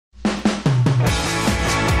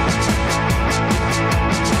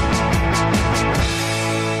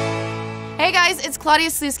Claudia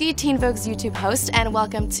Sulewski, Teen Vogue's YouTube host, and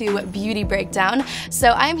welcome to Beauty Breakdown.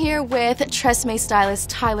 So I'm here with TRESemmé stylist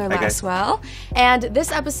Tyler Laswell, and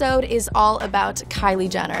this episode is all about Kylie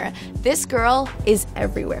Jenner. This girl is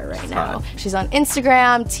everywhere right now. She's on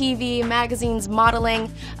Instagram, TV, magazines,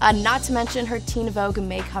 modeling, not to mention her Teen Vogue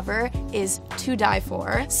makeover is to die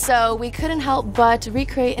for. So we couldn't help but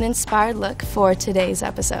recreate an inspired look for today's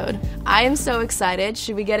episode. I am so excited.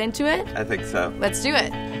 Should we get into it? I think so. Let's do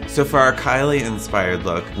it. So for our Kylie inspired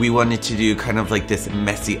look, we wanted to do kind of like this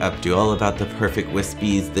messy updo, all about the perfect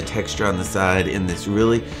wispies, the texture on the side, in this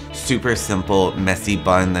really super simple messy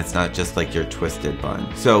bun that's not just like your twisted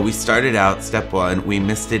bun. So we started out, step one, we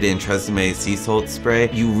misted in TRESemmé sea salt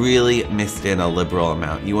spray. You really mist in a liberal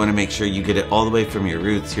amount. You want to make sure you get it all the way from your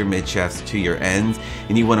roots, your mid shafts to your ends,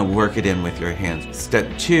 and you want to work it in with your hands. Step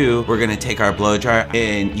two, we're going to take our blow dryer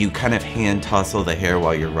and you kind of hand tussle the hair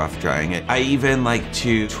while you're rough drying it. I even like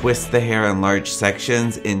to twist the hair in large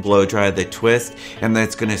sections and blow dry the twist, and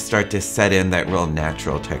that's going to start to set in that real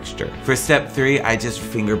natural texture. For step three, I just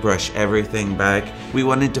finger brush everything back. We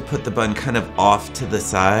wanted to put the bun kind of off to the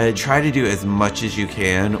side. Try to do as much as you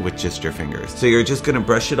can with just your fingers. So you're just going to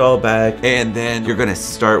brush it all back, and then you're going to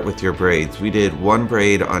start with your braids. We did one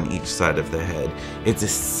braid on each side of the head. It's a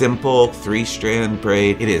simple 3-strand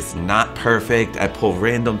braid. It is not perfect. I pull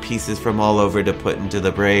random pieces from all over to put into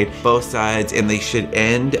the braid, both sides, and they should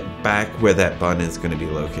end back where that bun is going to be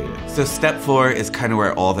located. So step four is kind of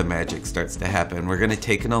where all the magic starts to happen. We're going to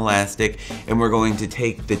take an elastic and we're going to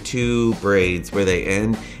take the two braids where they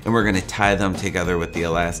end and we're going to tie them together with the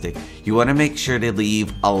elastic. You want to make sure to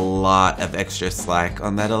leave a lot of extra slack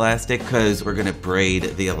on that elastic because we're going to braid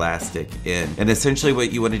the elastic in. And essentially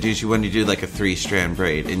what you want to do is you want to do like a 3-strand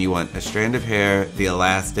braid, and you want a strand of hair, the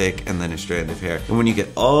elastic, and then a strand of hair. And when you get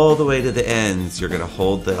all the way to the ends, you're going to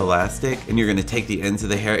hold the elastic and you're going to take the ends of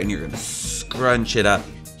the hair and you're going to scrunch it up.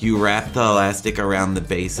 You wrap the elastic around the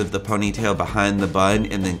base of the ponytail behind the bun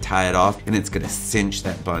and then tie it off, and it's going to cinch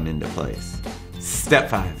that bun into place. Step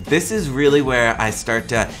five. This is really where I start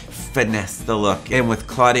to finesse the look. And with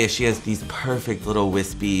Claudia, she has these perfect little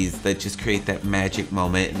wispies that just create that magic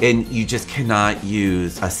moment. And you just cannot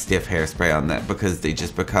use a stiff hairspray on that because they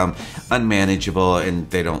just become unmanageable and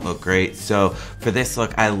they don't look great. So for this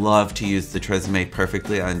look, I love to use the TRESemmé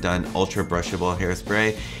Perfectly Undone Ultra Brushable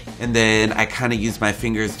Hairspray. And then I kind of use my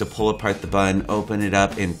fingers to pull apart the bun, open it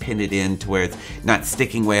up, and pin it in to where it's not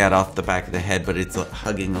sticking way out off the back of the head, but it's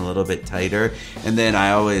hugging a little bit tighter. And then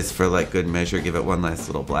I always, for like good measure, give it one last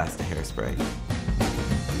little blast of hairspray.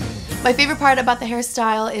 My favorite part about the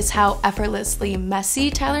hairstyle is how effortlessly messy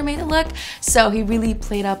Tyler made it look. So he really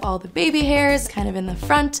played up all the baby hairs kind of in the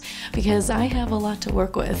front because I have a lot to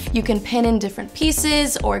work with. You can pin in different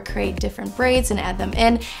pieces or create different braids and add them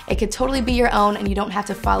in. It could totally be your own and you don't have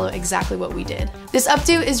to follow exactly what we did. This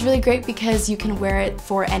updo is really great because you can wear it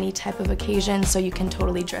for any type of occasion, so you can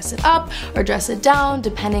totally dress it up or dress it down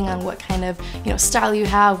depending on what kind of style you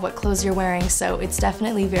have, what clothes you're wearing, so it's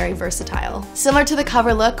definitely very versatile. Similar to the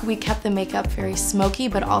cover look, we kept the makeup very smoky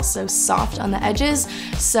but also soft on the edges,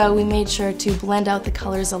 so we made sure to blend out the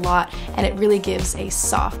colors a lot, and it really gives a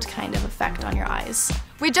soft kind of effect on your eyes.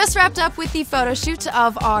 We just wrapped up with the photo shoot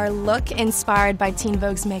of our look inspired by Teen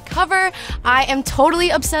Vogue's makeover. I am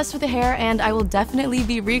totally obsessed with the hair and I will definitely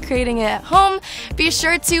be recreating it at home. Be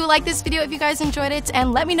sure to like this video if you guys enjoyed it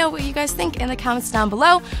and let me know what you guys think in the comments down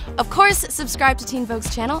below. Of course, subscribe to Teen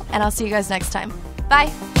Vogue's channel and I'll see you guys next time.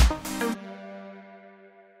 Bye!